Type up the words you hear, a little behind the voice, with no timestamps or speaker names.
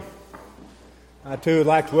I too would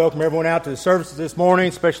like to welcome everyone out to the services this morning.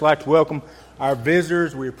 Especially like to welcome our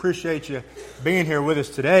visitors. We appreciate you being here with us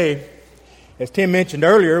today. As Tim mentioned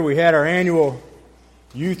earlier, we had our annual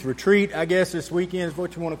youth retreat, I guess this weekend is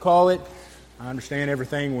what you want to call it. I understand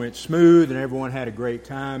everything went smooth and everyone had a great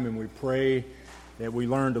time, and we pray that we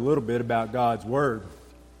learned a little bit about God's Word.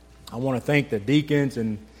 I want to thank the deacons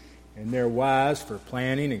and their wives for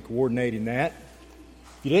planning and coordinating that.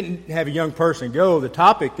 If you didn't have a young person go, the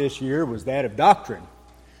topic this year was that of doctrine.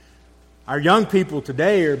 Our young people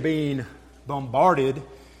today are being bombarded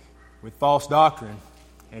with false doctrine.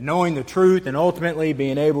 And knowing the truth and ultimately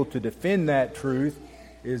being able to defend that truth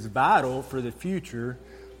is vital for the future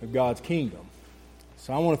of God's kingdom.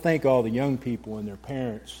 So I want to thank all the young people and their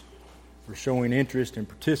parents for showing interest and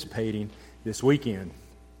participating this weekend.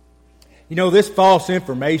 You know, this false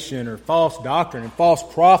information or false doctrine and false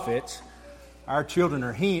prophets our children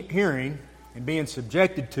are hearing and being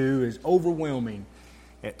subjected to is overwhelming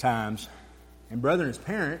at times. And brethren, as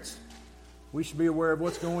parents, we should be aware of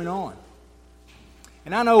what's going on.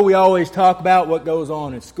 And I know we always talk about what goes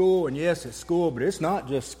on in school, and yes, it's school, but it's not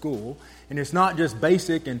just school, and it's not just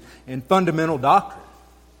basic and fundamental doctrine.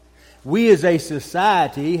 We as a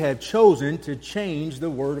society have chosen to change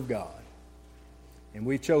the Word of God. And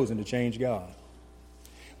we've chosen to change God.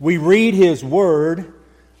 We read His Word.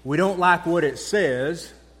 We don't like what it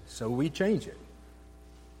says, so we change it.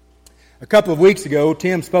 A couple of weeks ago,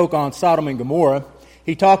 Tim spoke on Sodom and Gomorrah.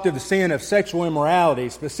 He talked of the sin of sexual immorality,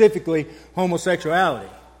 specifically homosexuality.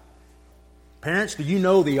 Parents, do you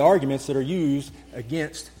know the arguments that are used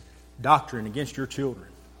against doctrine, against your children?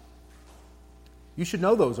 You should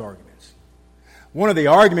know those arguments. One of the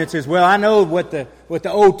arguments is, well, I know what the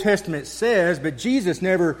Old Testament says, but Jesus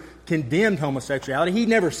never condemned homosexuality. He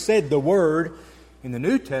never said the word in the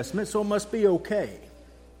New Testament, so it must be okay.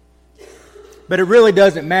 But it really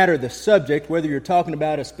doesn't matter the subject, whether you're talking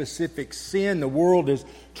about a specific sin the world is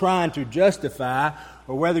trying to justify,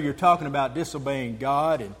 or whether you're talking about disobeying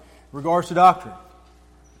God in regards to doctrine.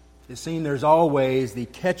 It seems there's always the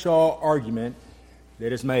catch-all argument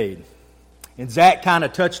that is made. And Zach kind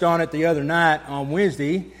of touched on it the other night on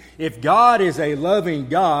Wednesday. If God is a loving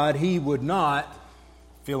God, He would not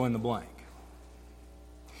fill in the blank.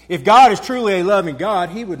 If God is truly a loving God,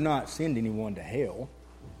 He would not send anyone to hell.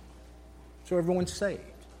 So everyone's saved.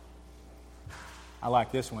 I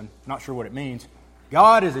like this one. Not sure what it means.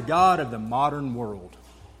 God is a God of the modern world.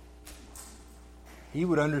 He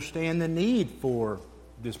would understand the need for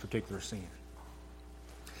this particular sin.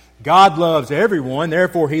 God loves everyone,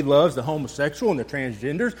 therefore He loves the homosexual and the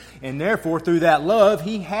transgenders, and therefore through that love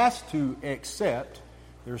He has to accept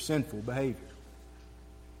their sinful behavior.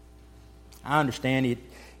 I understand He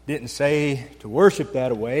didn't say to worship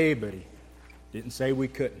that way, but He didn't say we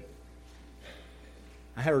couldn't.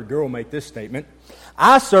 I heard a girl make this statement: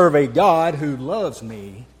 I serve a God who loves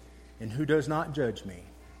me and who does not judge me.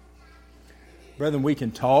 Brethren, we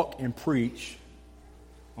can talk and preach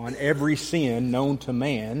on every sin known to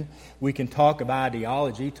man. We can talk about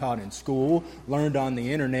ideology taught in school, learned on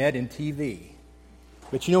the internet and TV.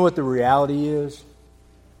 But you know what the reality is?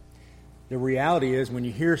 The reality is when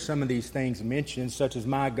you hear some of these things mentioned, such as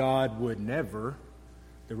my God would never,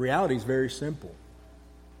 the reality is very simple.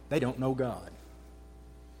 They don't know God.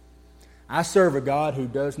 I serve a God who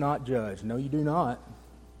does not judge. No, you do not.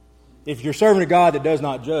 If you're serving a God that does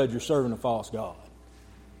not judge, you're serving a false God.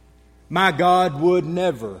 My God would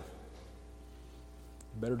never. You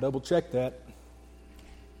better double check that.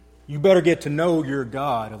 You better get to know your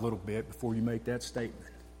God a little bit before you make that statement.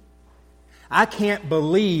 I can't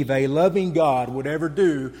believe a loving God would ever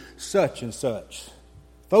do such and such.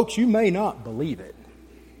 Folks, you may not believe it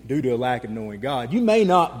due to a lack of knowing God. You may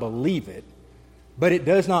not believe it, but it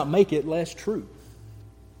does not make it less true.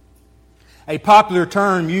 A popular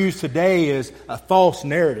term used today is a false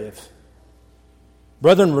narrative.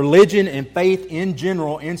 Brethren, religion and faith in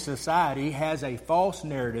general in society has a false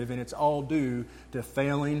narrative, and it's all due to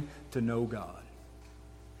failing to know God.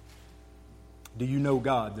 Do you know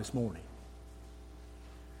God this morning?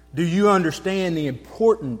 Do you understand the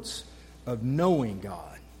importance of knowing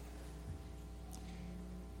God?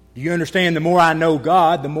 Do you understand the more I know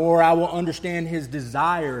God, the more I will understand His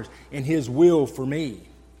desires and His will for me?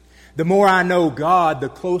 The more I know God, the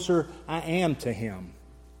closer I am to Him.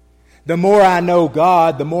 The more I know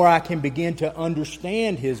God, the more I can begin to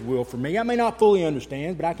understand His will for me. I may not fully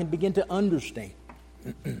understand, but I can begin to understand.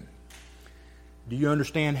 Do you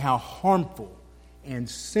understand how harmful and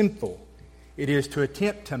sinful it is to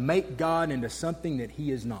attempt to make God into something that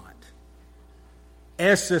He is not?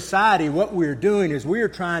 As society, what we're doing is we're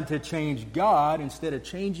trying to change God instead of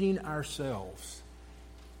changing ourselves.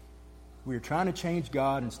 We are trying to change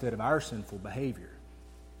God instead of our sinful behavior.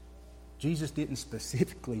 Jesus didn't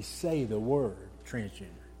specifically say the word transgender.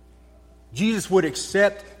 Jesus would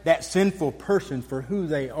accept that sinful person for who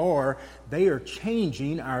they are. They are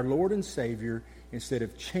changing our Lord and Savior instead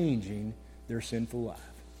of changing their sinful life.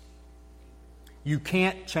 You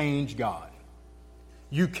can't change God.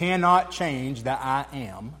 You cannot change the I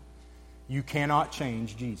am. You cannot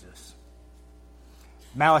change Jesus.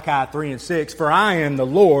 Malachi 3 and 6, "For I am the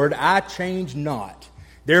Lord, I change not.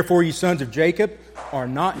 Therefore, ye sons of Jacob are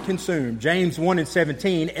not consumed." James 1 and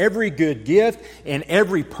 17, "Every good gift and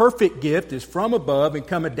every perfect gift is from above and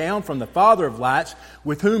cometh down from the Father of lights,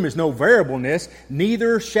 with whom is no variableness,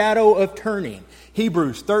 neither shadow of turning."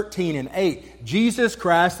 Hebrews 13 and 8, "Jesus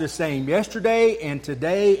Christ the same yesterday and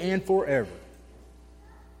today and forever."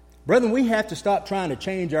 Brethren, we have to stop trying to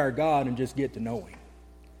change our God and just get to know Him.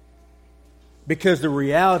 Because the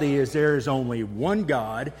reality is there is only one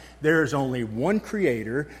God, there is only one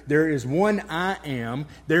Creator, there is one I am,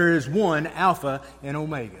 there is one Alpha and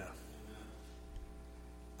Omega.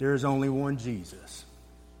 There is only one Jesus.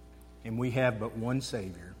 And we have but one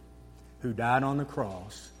Savior who died on the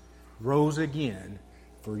cross, rose again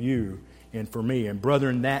for you and for me. And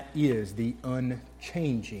brethren, that is the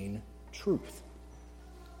unchanging truth.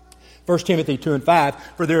 1 Timothy 2 and 5,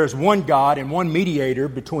 "For there is one God and one mediator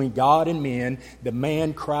between God and men, the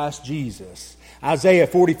man Christ Jesus." Isaiah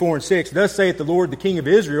 44 and 6, "Thus saith the Lord, the King of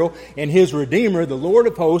Israel, and His Redeemer, the Lord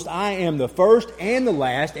of hosts, I am the first and the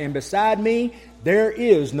last, and beside me there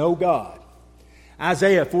is no God."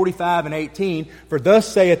 Isaiah 45 and 18, "For thus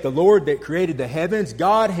saith the Lord that created the heavens,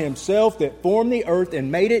 God Himself that formed the earth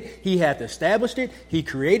and made it, He hath established it. He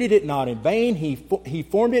created it not in vain. He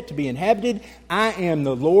formed it to be inhabited. I am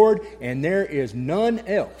the Lord, and there is none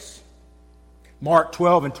else." Mark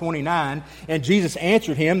 12 and 29, "And Jesus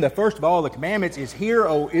answered him, The first of all the commandments is, Hear,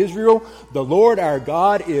 O Israel, the Lord our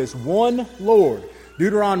God is one Lord."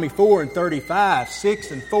 Deuteronomy 4 and 35, 6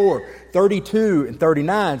 and 4, 32 and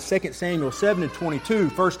 39, 2 Samuel 7 and 22,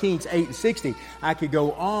 1 Kings 8 and 60. I could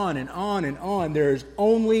go on and on and on. There is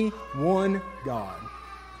only one God.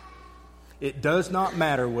 It does not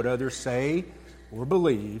matter what others say or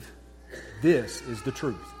believe. This is the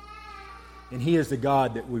truth. And He is the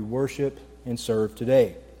God that we worship and serve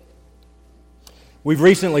today. We've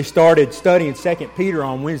recently started studying 2 Peter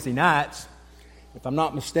on Wednesday nights. If I'm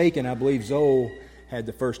not mistaken, I believe Zoe had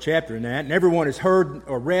the first chapter in that. And everyone has heard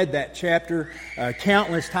or read that chapter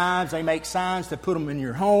countless times. They make signs to put them in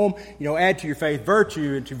your home. Add to your faith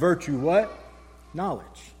virtue, and to virtue what?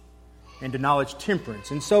 Knowledge. And to knowledge temperance,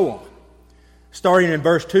 and so on. Starting in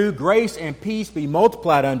verse 2, "Grace and peace be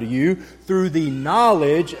multiplied unto you through the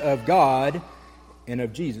knowledge of God and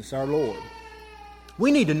of Jesus our Lord."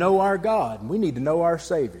 We need to know our God. We need to know our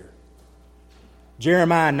Savior.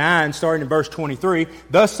 Jeremiah 9, starting in verse 23,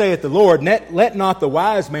 "Thus saith the Lord, let not the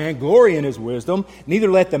wise man glory in his wisdom, neither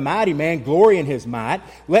let the mighty man glory in his might.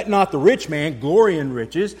 Let not the rich man glory in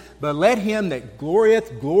riches, but let him that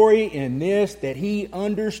glorieth glory in this, that he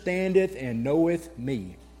understandeth and knoweth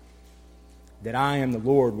me, that I am the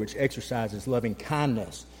Lord which exercises loving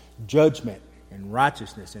kindness, judgment, and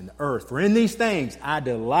righteousness in the earth. For in these things I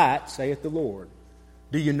delight, saith the Lord."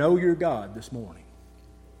 Do you know your God this morning?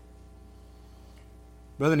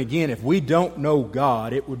 Brother, and again, if we don't know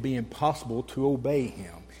God, it would be impossible to obey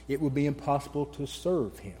Him. It would be impossible to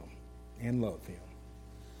serve Him and love Him.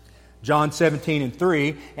 John 17 and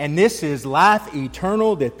 3, "And this is life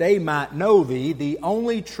eternal, that they might know Thee, the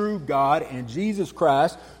only true God, and Jesus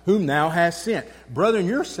Christ, whom Thou hast sent." Brethren,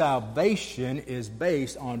 your salvation is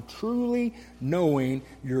based on truly knowing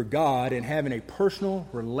your God and having a personal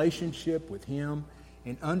relationship with Him,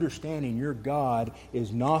 and understanding your God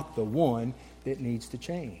is not the one that needs to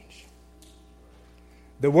change.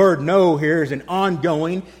 The word know here is an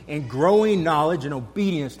ongoing and growing knowledge and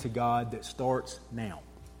obedience to God that starts now.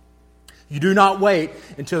 You do not wait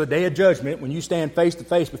until the day of judgment when you stand face to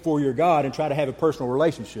face before your God and try to have a personal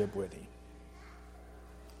relationship with Him.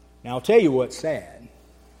 Now, I'll tell you what's sad.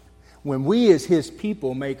 When we as His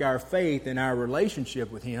people make our faith and our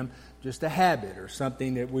relationship with Him just a habit or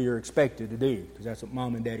something that we are expected to do, because that's what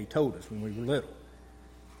Mom and Daddy told us when we were little.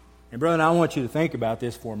 And brother, I want you to think about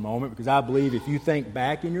this for a moment, because I believe if you think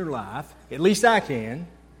back in your life, at least I can,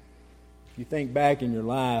 if you think back in your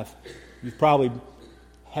life, you probably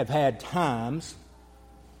have had times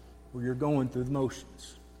where you're going through the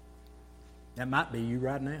motions. That might be you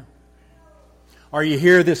right now. Are you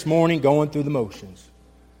here this morning going through the motions?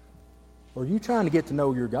 Or are you trying to get to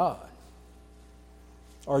know your God?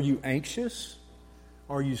 Are you anxious?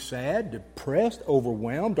 Are you sad, depressed,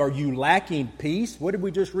 overwhelmed? Are you lacking peace? What did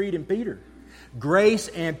we just read in Peter? Grace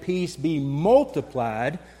and peace be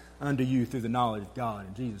multiplied unto you through the knowledge of God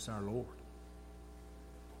and Jesus our Lord.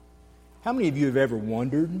 How many of you have ever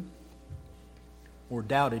wondered or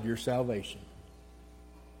doubted your salvation?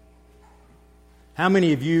 How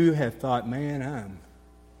many of you have thought, man,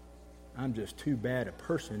 I'm just too bad a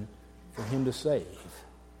person for Him to save?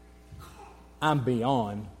 I'm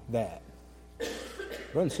beyond that. Brothers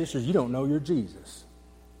and sisters, you don't know your Jesus.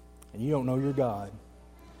 And you don't know your God.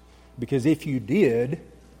 Because if you did,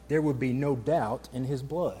 there would be no doubt in His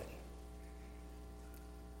blood.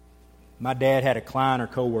 My dad had a client or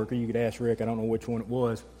coworker, you could ask Rick, I don't know which one it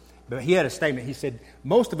was, but he had a statement. He said,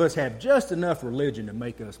 most of us have just enough religion to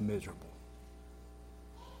make us miserable.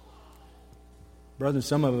 Brothers,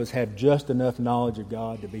 some of us have just enough knowledge of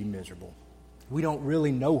God to be miserable. We don't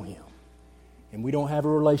really know Him, and we don't have a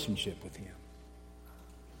relationship with Him.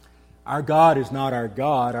 Our God is not our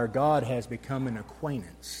God. Our God has become an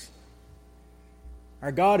acquaintance.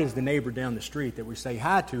 Our God is the neighbor down the street that we say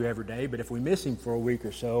hi to every day, but if we miss him for a week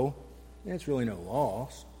or so, it's really no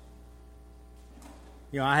loss.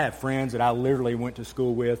 You know, I have friends that I literally went to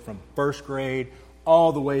school with from first grade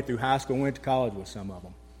all the way through high school, went to college with some of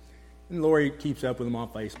them. And Lori keeps up with them on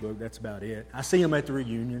Facebook. That's about it. I see them at the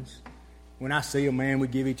reunions. When I see them, man, we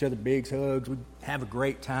give each other big hugs. We have a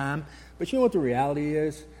great time. But you know what the reality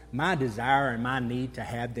is? My desire and my need to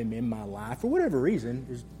have them in my life, for whatever reason,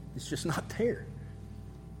 it's just not there.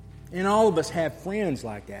 And all of us have friends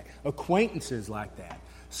like that, acquaintances like that.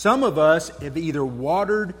 Some of us have either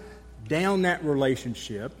watered down that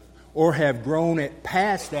relationship or have grown it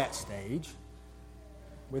past that stage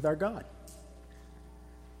with our God.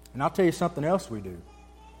 And I'll tell you something else we do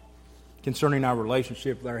concerning our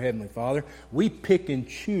relationship with our Heavenly Father. We pick and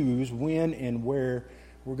choose when and where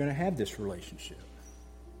we're going to have this relationship.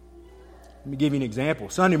 Let me give you an example.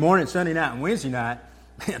 Sunday morning, Sunday night, and Wednesday night,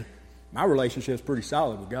 man, my relationship is pretty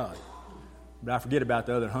solid with God. But I forget about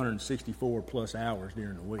the other 164 plus hours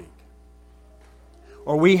during the week.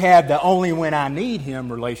 Or we have the only when I need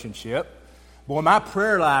Him relationship. Boy, my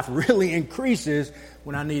prayer life really increases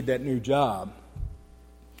when I need that new job.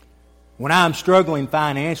 When I'm struggling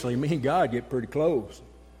financially, me and God get pretty close.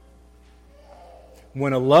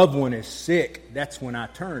 When a loved one is sick, that's when I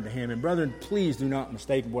turn to Him. And brethren, please do not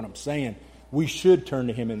mistake what I'm saying. We should turn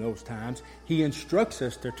to Him in those times. He instructs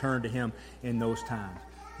us to turn to Him in those times.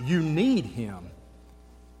 You need Him.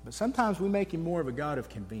 But sometimes we make Him more of a God of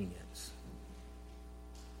convenience.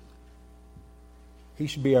 He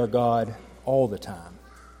should be our God all the time.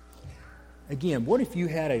 Again, what if you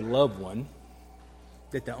had a loved one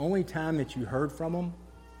that the only time that you heard from them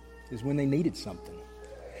is when they needed something?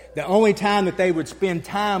 The only time that they would spend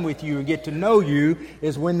time with you and get to know you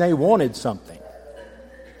is when they wanted something.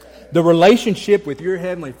 The relationship with your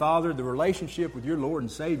Heavenly Father, the relationship with your Lord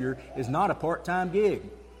and Savior is not a part-time gig.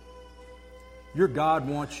 Your God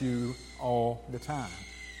wants you all the time.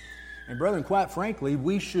 And brethren, quite frankly,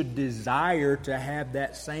 we should desire to have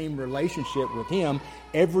that same relationship with Him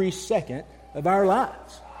every second of our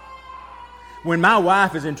lives. When my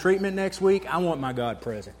wife is in treatment next week, I want my God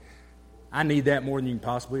present. I need that more than you can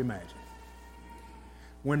possibly imagine.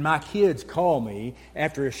 When my kids call me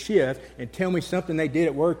after a shift and tell me something they did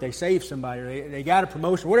at work, they saved somebody, or they got a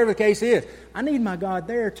promotion, whatever the case is, I need my God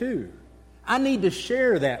there too. I need to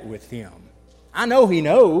share that with Him. I know He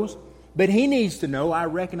knows, but He needs to know I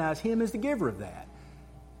recognize Him as the giver of that.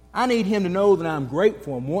 I need Him to know that I'm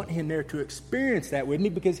grateful and want Him there to experience that with me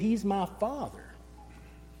because He's my Father.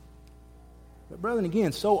 But brethren,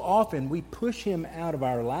 again, so often we push Him out of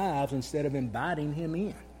our lives instead of inviting Him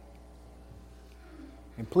in.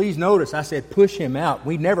 And please notice, I said push Him out.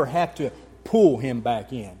 We never have to pull Him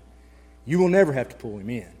back in. You will never have to pull Him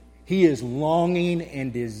in. He is longing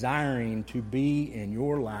and desiring to be in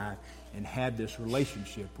your life and have this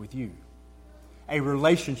relationship with you. A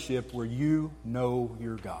relationship where you know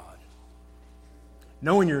your God.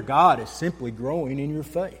 Knowing your God is simply growing in your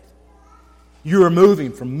faith. You are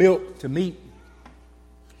moving from milk to meat.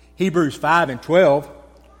 Hebrews 5:12.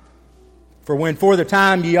 For when for the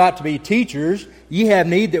time ye ought to be teachers, ye have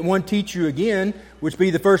need that one teach you again, which be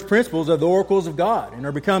the first principles of the oracles of God, and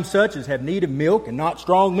are become such as have need of milk and not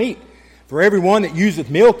strong meat. For every one that useth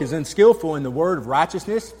milk is unskillful in the word of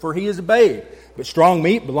righteousness, for he is a babe. But strong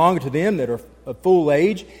meat belongeth to them that are of full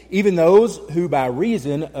age, even those who by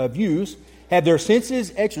reason of use have their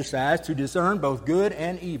senses exercised to discern both good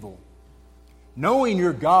and evil. Knowing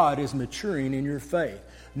your God is maturing in your faith.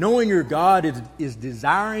 Knowing your God is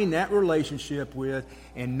desiring that relationship with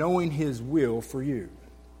and knowing His will for you.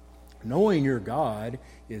 Knowing your God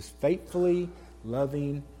is faithfully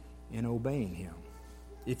loving and obeying Him.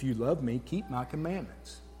 If you love me, keep my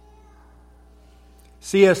commandments.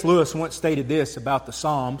 C.S. Lewis once stated this about the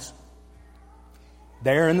Psalms.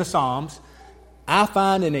 There in the Psalms, I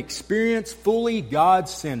find an experience fully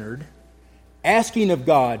God-centered, asking of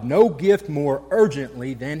God no gift more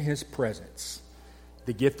urgently than His presence,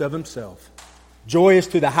 the gift of Himself. Joyous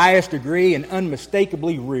to the highest degree and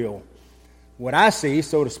unmistakably real. What I see,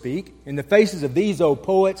 so to speak, in the faces of these old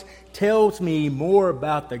poets tells me more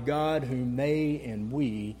about the God whom they and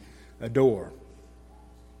we adore.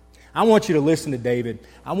 I want you to listen to David.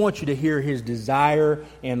 I want you to hear his desire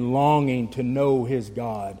and longing to know his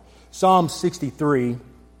God. Psalm 63,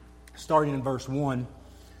 starting in verse 1.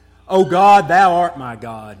 O God, Thou art my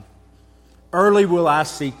God. Early will I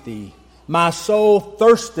seek Thee. My soul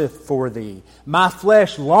thirsteth for Thee. My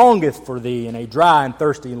flesh longeth for Thee in a dry and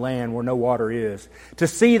thirsty land where no water is. To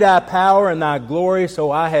see Thy power and Thy glory, so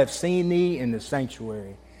I have seen Thee in the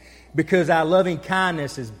sanctuary. Because Thy loving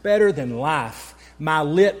kindness is better than life. My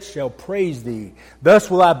lips shall praise Thee. Thus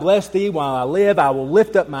will I bless Thee while I live. I will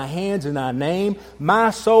lift up my hands in Thy name.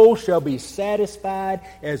 My soul shall be satisfied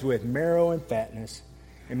as with marrow and fatness.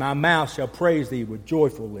 And my mouth shall praise Thee with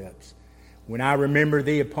joyful lips. When I remember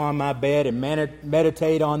Thee upon my bed and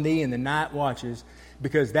meditate on Thee in the night watches,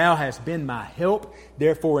 because Thou hast been my help,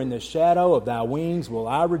 therefore in the shadow of Thy wings will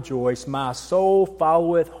I rejoice. My soul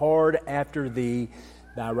followeth hard after Thee.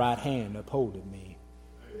 Thy right hand upholdeth me.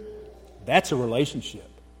 That's a relationship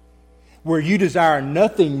where you desire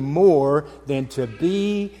nothing more than to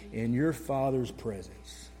be in your Father's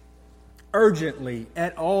presence. Urgently,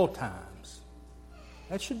 at all times.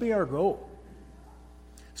 That should be our goal.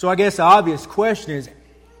 So I guess the obvious question is,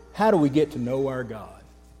 how do we get to know our God?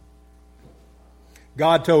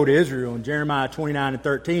 God told Israel in Jeremiah 29 and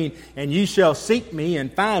 13, and ye shall seek me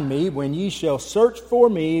and find me when ye shall search for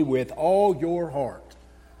me with all your heart.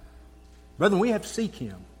 Brethren, we have to seek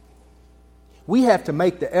Him. We have to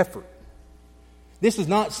make the effort. This is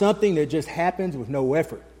not something that just happens with no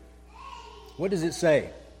effort. What does it say?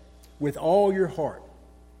 With all your heart.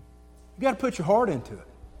 You got to put your heart into it.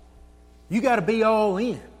 You got to be all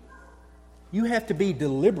in. You have to be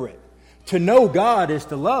deliberate. To know God is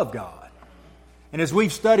to love God. And as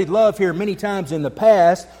we've studied love here many times in the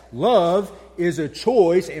past, love is a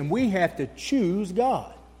choice and we have to choose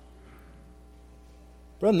God.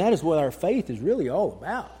 Brother, that is what our faith is really all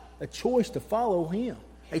about. A choice to follow Him.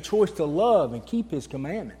 A choice to love and keep His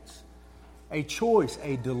commandments. A choice,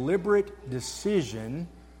 a deliberate decision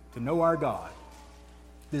to know our God.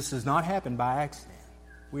 This does not happen by accident.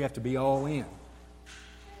 We have to be all in.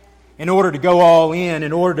 In order to go all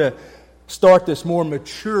in order to start this more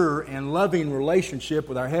mature and loving relationship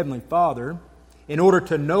with our Heavenly Father, in order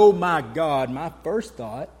to know my God, my first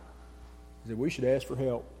thought is that we should ask for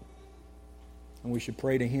help. And we should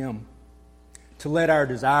pray to Him. To let our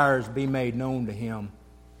desires be made known to Him.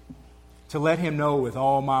 To let Him know with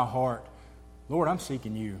all my heart, Lord, I'm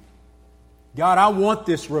seeking You. God, I want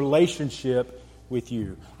this relationship with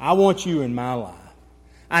You. I want You in my life.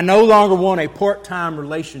 I no longer want a part-time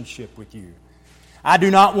relationship with You. I do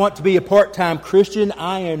not want to be a part-time Christian.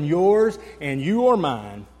 I am Yours and You are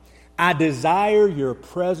mine. I desire Your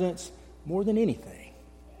presence more than anything.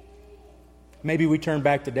 Maybe we turn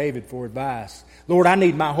back to David for advice. Lord, I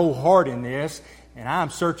need my whole heart in this, and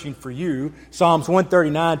I'm searching for You. Psalms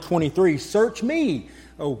 139:23. Search me,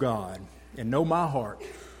 O God, and know my heart.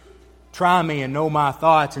 Try me and know my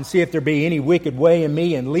thoughts, and see if there be any wicked way in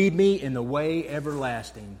me, and lead me in the way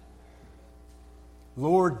everlasting.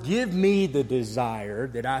 Lord, give me the desire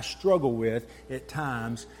that I struggle with at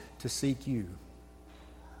times to seek You.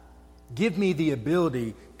 Give me the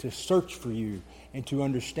ability to search for You and to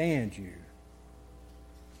understand You.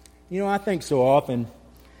 You know, I think so often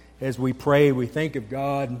as we pray, we think of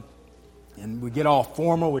God and we get all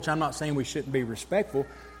formal, which I'm not saying we shouldn't be respectful,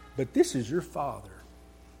 but this is your Father.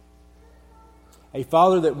 A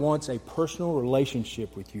Father that wants a personal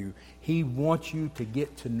relationship with you. He wants you to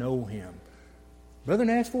get to know Him. Brother,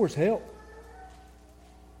 ask for His help.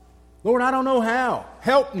 Lord, I don't know how.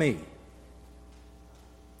 Help me.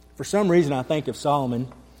 For some reason, I think of Solomon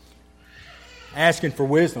asking for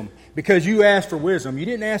wisdom. Because you asked for wisdom. You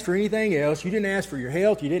didn't ask for anything else. You didn't ask for your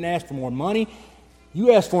health. You didn't ask for more money.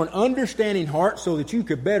 You asked for an understanding heart so that you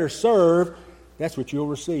could better serve. That's what you'll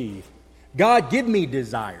receive. God, give me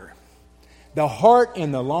desire. The heart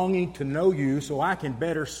and the longing to know You so I can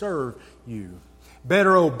better serve You.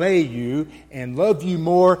 Better obey You and love You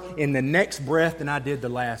more in the next breath than I did the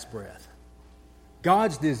last breath.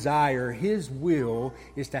 God's desire, His will,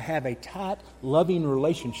 is to have a tight, loving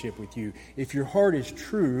relationship with you. If your heart is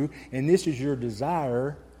true and this is your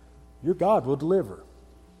desire, your God will deliver.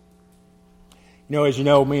 As you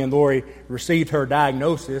know, me and Lori received her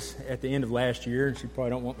diagnosis at the end of last year, and she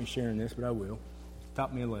probably don't want me sharing this, but I will. She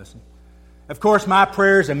taught me a lesson. Of course, my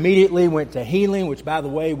prayers immediately went to healing, which, by the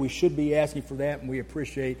way, we should be asking for that, and we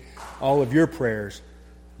appreciate all of your prayers.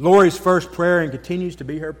 Lori's first prayer, and continues to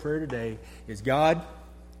be her prayer today, is, God,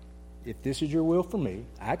 if this is your will for me,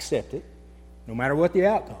 I accept it, no matter what the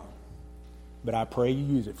outcome. But I pray you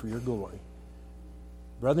use it for your glory.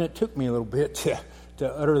 Brother, it took me a little bit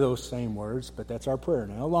to utter those same words, but that's our prayer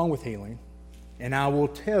now, along with healing. And I will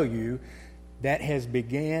tell you, that has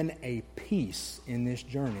began a peace in this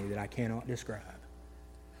journey that I cannot describe.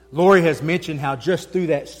 Lori has mentioned how just through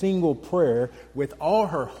that single prayer, with all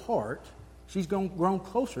her heart, she's grown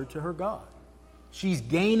closer to her God. She's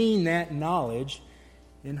gaining that knowledge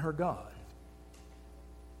in her God.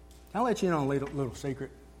 I'll let you in on a little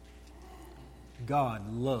secret.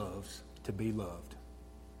 God loves to be loved.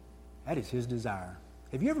 That is His desire.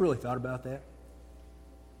 Have you ever really thought about that?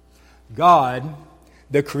 God,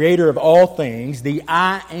 the creator of all things, the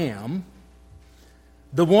I Am,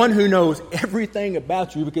 the one who knows everything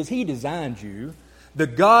about you because He designed you, the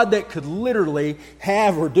God that could literally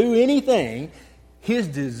have or do anything, His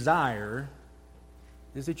desire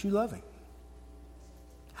is that you love Him.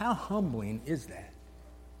 How humbling is that?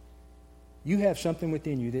 You have something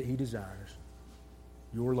within you that He desires.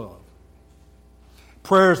 Your love.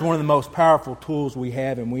 Prayer is one of the most powerful tools we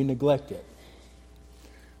have, and we neglect it.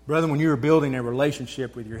 Brother, when you are building a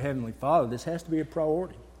relationship with your Heavenly Father, this has to be a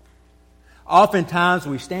priority. Oftentimes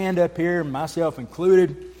we stand up here, myself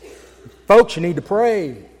included, folks, you need to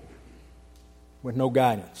pray, with no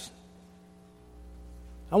guidance.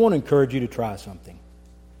 I want to encourage you to try something.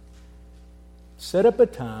 Set up a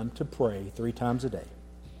time to pray 3 times a day.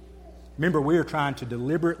 Remember, we are trying to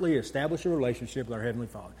deliberately establish a relationship with our Heavenly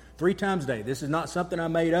Father. 3 times a day. This is not something I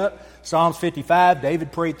made up. Psalms 55,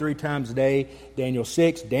 David prayed 3 times a day. Daniel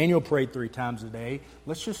 6, Daniel prayed 3 times a day.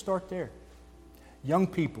 Let's just start there. Young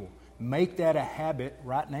people, make that a habit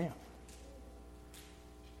right now.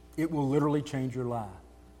 It will literally change your life.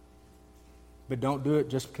 But don't do it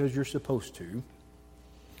just because you're supposed to.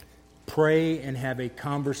 Pray and have a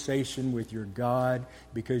conversation with your God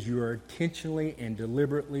because you are intentionally and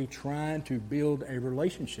deliberately trying to build a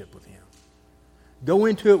relationship with Him. Go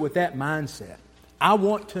into it with that mindset. I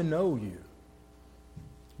want to know you.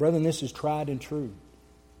 Brethren, this is tried and true.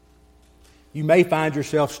 You may find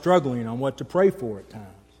yourself struggling on what to pray for at times.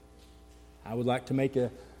 I would like to make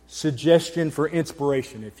a suggestion for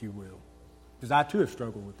inspiration, if you will, because I too have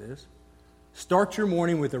struggled with this. Start your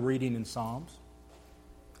morning with a reading in Psalms.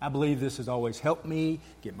 I believe this has always helped me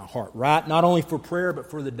get my heart right, not only for prayer, but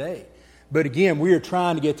for the day. But again, we are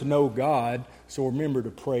trying to get to know God, so remember to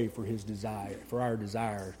pray for His desire, for our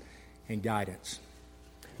desires and guidance.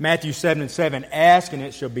 Matthew 7:7, ask and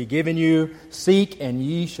it shall be given you, seek and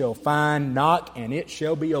ye shall find, knock and it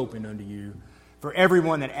shall be opened unto you. For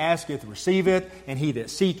everyone that asketh receiveth, and he that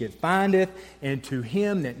seeketh findeth, and to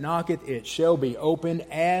him that knocketh it shall be opened.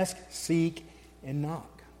 Ask, seek, and knock.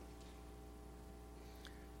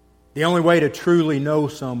 The only way to truly know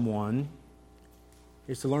someone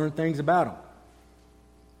is to learn things about them.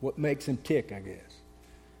 What makes them tick, I guess.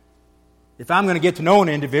 If I'm going to get to know an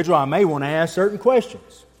individual, I may want to ask certain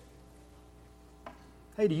questions.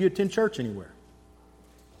 Hey, do you attend church anywhere?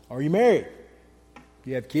 Are you married? Do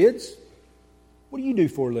you have kids? What do you do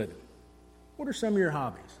for a living? What are some of your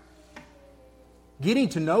hobbies? Getting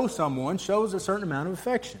to know someone shows a certain amount of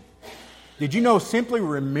affection. Did you know simply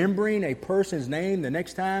remembering a person's name the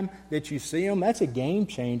next time that you see them, that's a game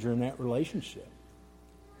changer in that relationship.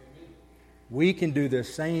 Amen. We can do the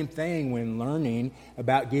same thing when learning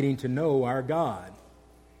about getting to know our God.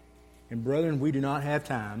 And brethren, we do not have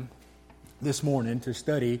time this morning to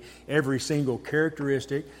study every single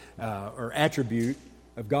characteristic or attribute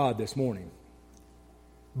of God this morning.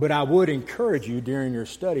 But I would encourage you during your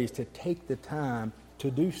studies to take the time to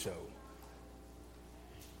do so.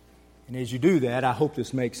 And as you do that, I hope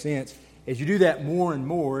this makes sense. As you do that more and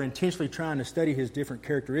more, intentionally trying to study His different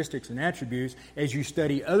characteristics and attributes, as you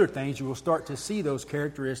study other things, you will start to see those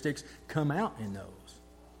characteristics come out in those.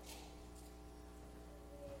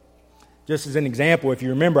 Just as an example, if you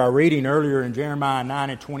remember our reading earlier in Jeremiah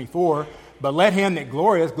 9:24, but let him that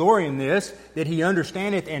glorieth glory in this, that he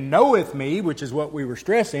understandeth and knoweth me, which is what we were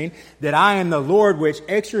stressing, that I am the Lord which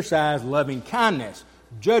exercise loving kindness,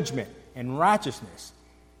 judgment, and righteousness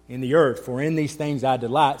in the earth. For in these things I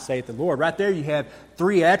delight, saith the Lord. Right there you have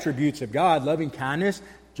 3 attributes of God: loving kindness,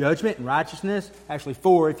 judgment, and righteousness. Actually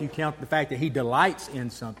 4 if you count the fact that He delights in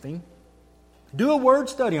something. Do a word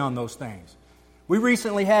study on those things. We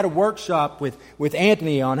recently had a workshop with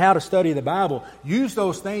Anthony on how to study the Bible. Use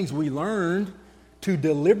those things we learned to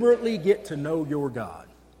deliberately get to know your God.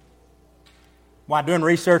 While doing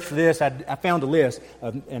research for this, I found a list,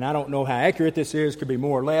 and I don't know how accurate this is, could be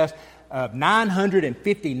more or less, of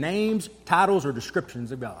 950 names, titles, or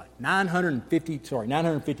descriptions of God.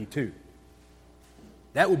 952.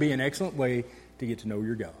 That would be an excellent way to get to know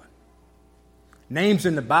your God. Names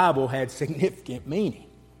in the Bible had significant meaning.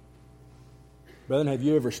 Brethren, have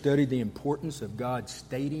you ever studied the importance of God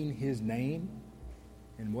stating His name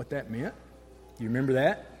and what that meant? Do you remember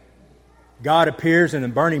that? God appears in a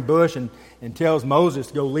burning bush and tells Moses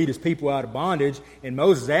to go lead his people out of bondage. And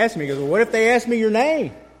Moses asks him, he goes, well, what if they ask me your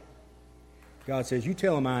name? God says, you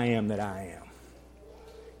tell them I am that I am.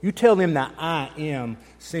 You tell them that I am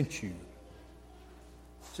sent you.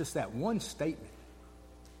 Just that one statement.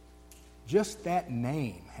 Just that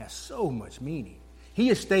name has so much meaning. He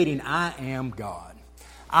is stating, I am God.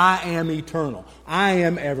 I am eternal. I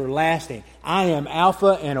am everlasting. I am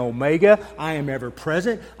Alpha and Omega. I am ever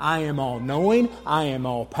present. I am all-knowing. I am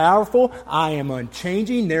all-powerful. I am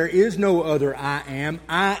unchanging. There is no other I am.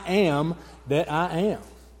 I am that I am.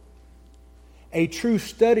 A true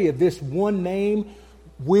study of this one name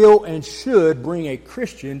will and should bring a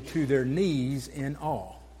Christian to their knees in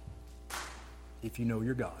awe, if you know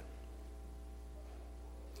your God.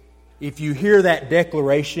 If you hear that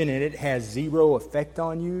declaration and it has zero effect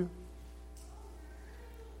on you,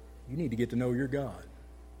 you need to get to know your God.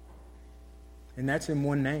 And that's in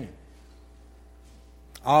one name.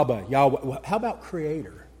 Abba, Yahweh. How about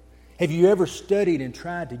Creator? Have you ever studied and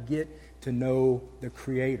tried to get to know the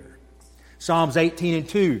Creator? Psalms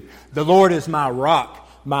 18:2. The Lord is my rock,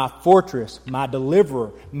 my fortress, my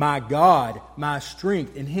deliverer, my God, my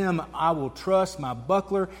strength. In Him I will trust, my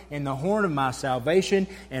buckler and the horn of my salvation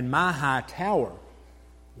and my high tower.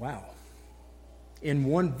 Wow. In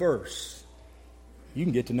one verse, you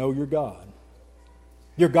can get to know your God.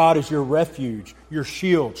 Your God is your refuge, your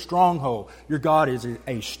shield, stronghold. Your God is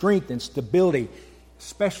a strength and stability,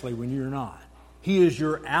 especially when you're not. He is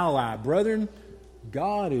your ally. Brethren,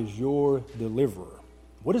 God is your deliverer.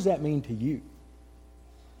 What does that mean to you?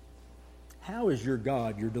 How is your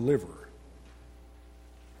God your deliverer?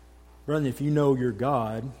 Brethren, if you know your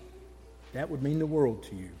God, that would mean the world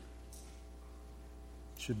to you.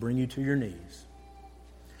 It should bring you to your knees.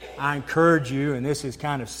 I encourage you, and this is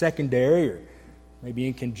kind of secondary or maybe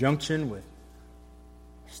in conjunction with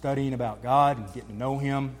studying about God and getting to know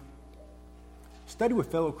Him, study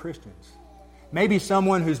with fellow Christians. Maybe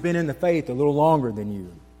someone who's been in the faith a little longer than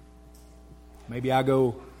you. Maybe I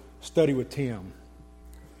go study with Tim.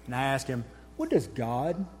 And I ask him, what does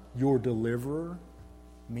God, your deliverer,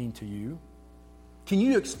 mean to you? Can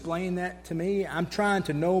you explain that to me? I'm trying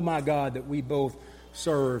to know my God that we both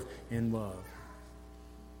serve and love.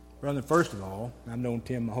 Brother, first of all, I've known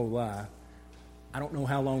Tim my whole life. I don't know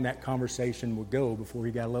how long that conversation would go before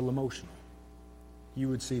he got a little emotional. You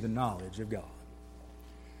would see the knowledge of God.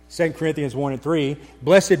 2 Corinthians 1:3,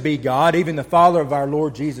 Blessed be God, even the Father of our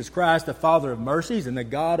Lord Jesus Christ, the Father of mercies and the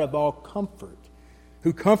God of all comfort,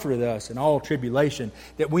 who comforted us in all tribulation,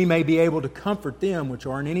 that we may be able to comfort them which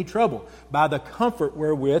are in any trouble, by the comfort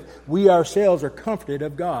wherewith we ourselves are comforted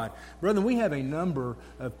of God. Brethren, we have a number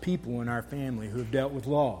of people in our family who have dealt with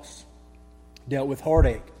loss, dealt with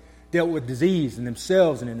heartache, dealt with disease in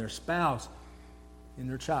themselves and in their spouse, in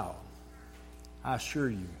their child. I assure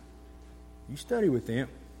you, you study with them.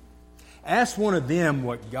 Ask one of them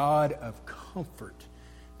what God of comfort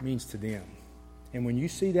means to them. And when you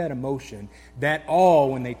see that emotion, that awe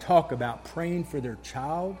when they talk about praying for their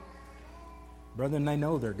child, brethren, they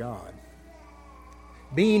know their God.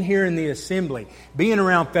 Being here in the assembly, being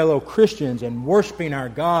around fellow Christians and worshiping our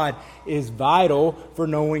God is vital for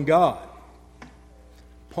knowing God.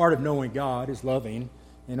 Part of knowing God is loving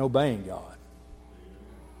and obeying God.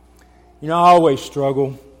 You know, I always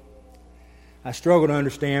struggle. I struggle to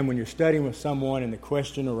understand when you're studying with someone and the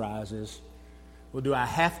question arises, well, do I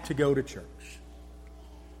have to go to church?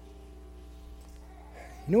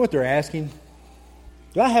 You know what they're asking?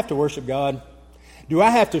 Do I have to worship God? Do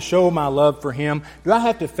I have to show my love for Him? Do I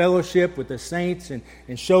have to fellowship with the saints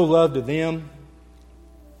and show love to them?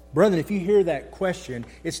 Brethren, if you hear that question,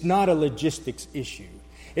 it's not a logistics issue.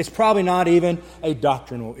 It's probably not even a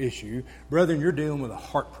doctrinal issue. Brethren, you're dealing with a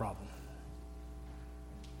heart problem.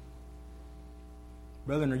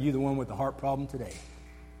 Brethren, are you the one with the heart problem today?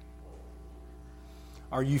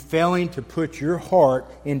 Are you failing to put your heart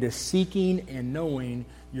into seeking and knowing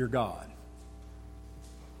your God?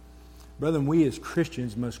 Brethren, we as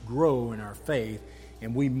Christians must grow in our faith,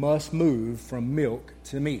 and we must move from milk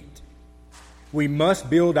to meat. We must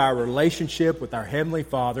build our relationship with our Heavenly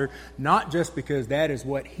Father, not just because that is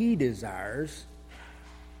what He desires,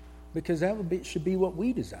 because should be what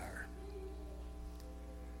we desire.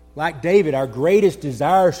 Like David, our greatest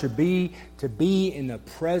desire should be to be in the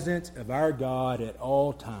presence of our God at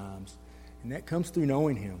all times. And that comes through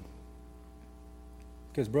knowing Him.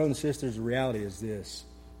 Because, brothers and sisters, the reality is this.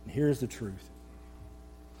 And here's the truth.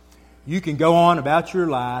 You can go on about your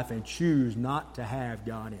life and choose not to have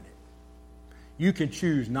God in it. You can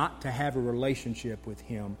choose not to have a relationship with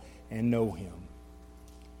Him and know Him.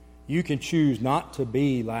 You can choose not to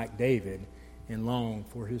be like David and long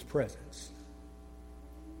for His presence.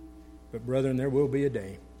 But brethren, there will be a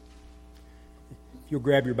day. If you'll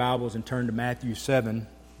grab your Bibles and turn to Matthew 7.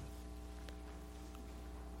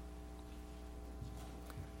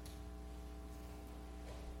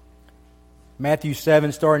 Matthew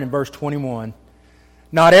 7, starting in verse 21.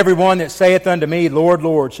 Not everyone that saith unto me, Lord,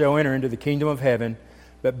 Lord, shall enter into the kingdom of heaven,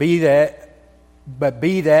 but be that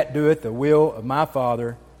doeth the will of my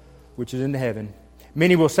Father which is in heaven.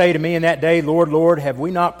 Many will say to me in that day, Lord, Lord, have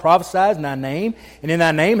we not prophesied in thy name? And in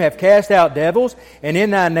thy name have cast out devils, and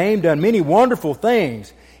in thy name done many wonderful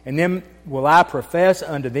things. And then will I profess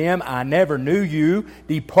unto them, I never knew you.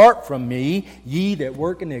 Depart from me, ye that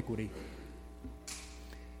work iniquity.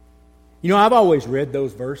 You know, I've always read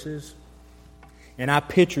those verses, and I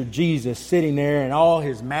pictured Jesus sitting there in all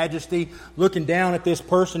His majesty, looking down at this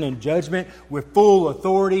person in judgment with full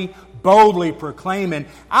authority, boldly proclaiming,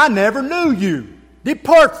 I never knew you.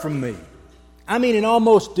 Depart from me. I mean, in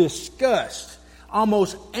almost disgust,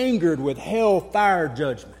 almost angered with hellfire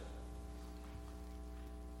judgment.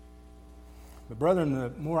 But brethren, the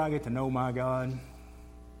more I get to know my God,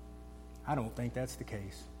 I don't think that's the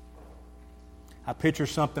case. I picture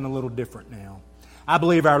something a little different now. I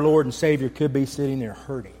believe our Lord and Savior could be sitting there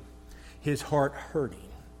hurting, His heart hurting.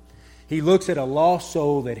 He looks at a lost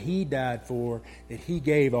soul that He died for, that He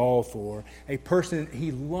gave all for, a person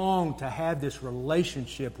He longed to have this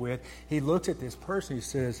relationship with. He looks at this person, He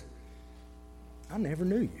says, I never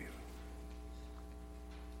knew you.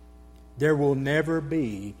 There will never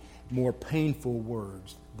be more painful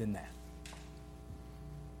words than that.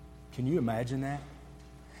 Can you imagine that?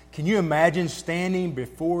 Can you imagine standing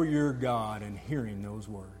before your God and hearing those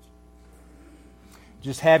words?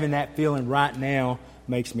 Just having that feeling right now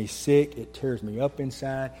makes me sick. It tears me up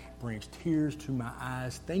inside, brings tears to my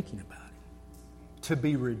eyes thinking about it. To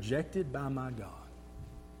be rejected by my God.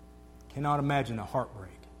 Cannot imagine a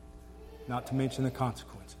heartbreak, not to mention the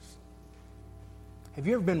consequences. Have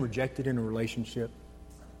you ever been rejected in a relationship?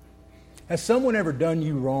 Has someone ever done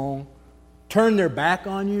you wrong, turned their back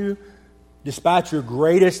on you, despite your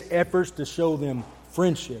greatest efforts to show them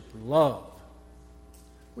friendship, love?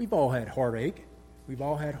 We've all had heartache. We've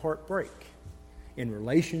all had heartbreak in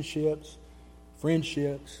relationships,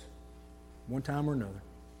 friendships, one time or another.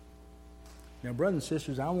 Now, brothers and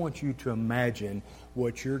sisters, I want you to imagine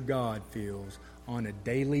what your God feels on a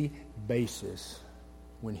daily basis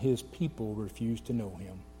when His people refuse to know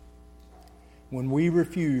Him. When we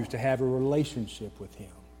refuse to have a relationship with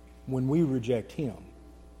Him. When we reject Him.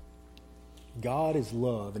 God is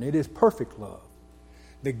love, and it is perfect love.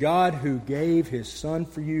 The God who gave His Son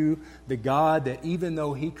for you, the God that even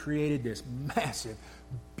though He created this massive,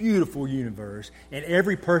 beautiful universe, and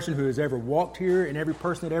every person who has ever walked here and every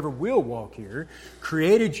person that ever will walk here,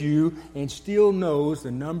 created you and still knows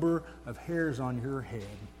the number of hairs on your head.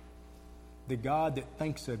 The God that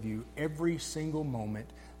thinks of you every single moment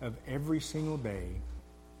of every single day,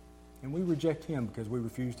 and we reject Him because we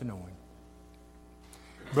refuse to know Him.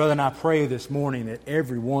 Brother, and I pray this morning that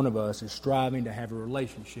every one of us is striving to have a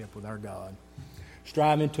relationship with our God.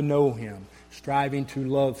 Striving to know Him. Striving to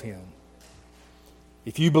love Him.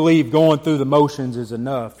 If you believe going through the motions is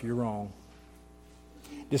enough, you're wrong.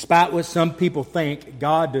 Despite what some people think,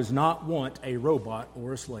 God does not want a robot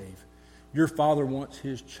or a slave. Your Father wants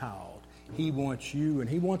His child. He wants you, and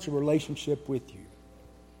He wants a relationship with you.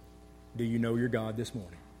 Do you know your God this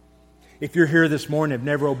morning? If you're here this morning and have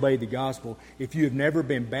never obeyed the gospel, if you have never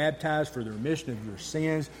been baptized for the remission of your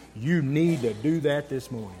sins, you need to do that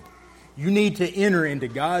this morning. You need to enter into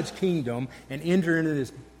God's kingdom and enter into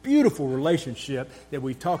this beautiful relationship that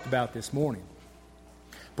we've talked about this morning.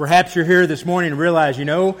 Perhaps you're here this morning and realize,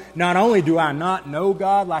 not only do I not know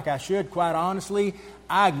God like I should, quite honestly,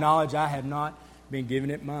 I acknowledge I have not been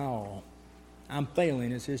giving it my all. I'm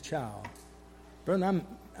failing as His child. Brother,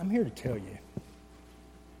 I'm here to tell you,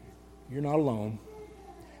 you're not alone.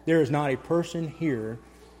 There is not a person here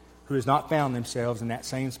who has not found themselves in that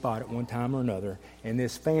same spot at one time or another. And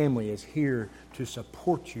this family is here to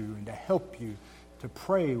support you and to help you, to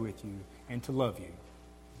pray with you, and to love you.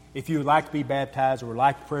 If you would like to be baptized or would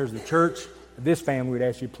like the prayers of the church, this family would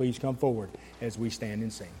ask you please come forward as we stand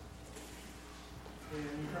and sing.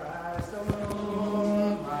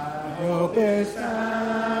 Hope is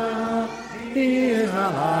found. He is my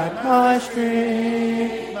life, my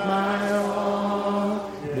strength, my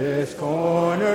all. This corner